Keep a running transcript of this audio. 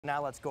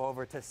Now let's go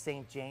over to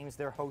St. James.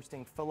 They're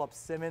hosting Philip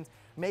Simmons,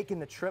 making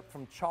the trip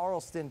from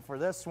Charleston for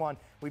this one.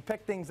 We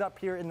picked things up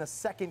here in the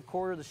second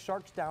quarter. The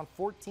Sharks down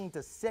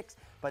 14-6,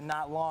 but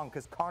not long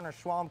because Connor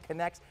Schwalm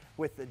connects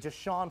with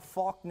Jashawn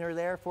Faulkner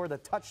there for the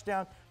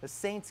touchdown. The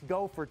Saints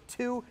go for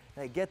two.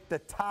 They get the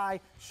tie.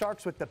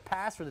 Sharks with the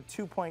pass for the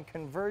two-point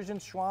conversion.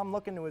 Schwalm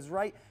looking to his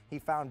right. He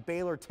found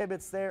Baylor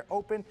Tibbetts there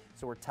open,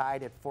 so we're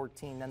tied at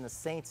 14. Then the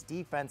Saints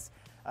defense,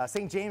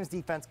 St. James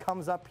defense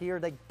comes up here.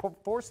 They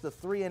force the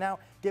 3-and-out,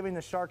 giving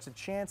the Sharks a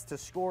chance to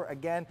score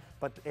again,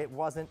 but it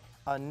wasn't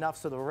enough,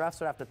 so the refs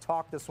would have to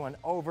talk this one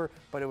over,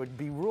 but it would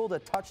be ruled a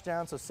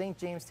touchdown, so St.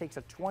 James takes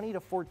a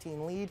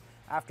 20-14 lead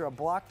after a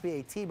blocked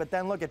PAT. But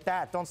then look at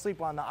that. Don't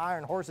sleep on the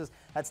Iron Horses.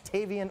 That's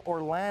Tavian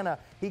Orlana.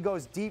 He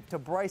goes deep to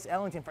Bryce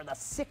Ellington for the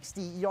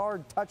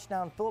 60-yard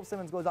touchdown. Philip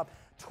Simmons goes up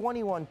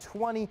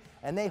 21-20,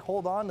 and they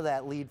hold on to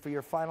that lead for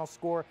your final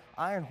score.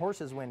 Iron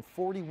Horses win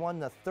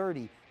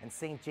 41-30, and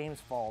St. James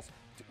falls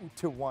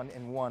to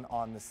 1-1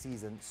 on the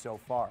season so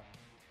far.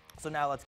 So now let's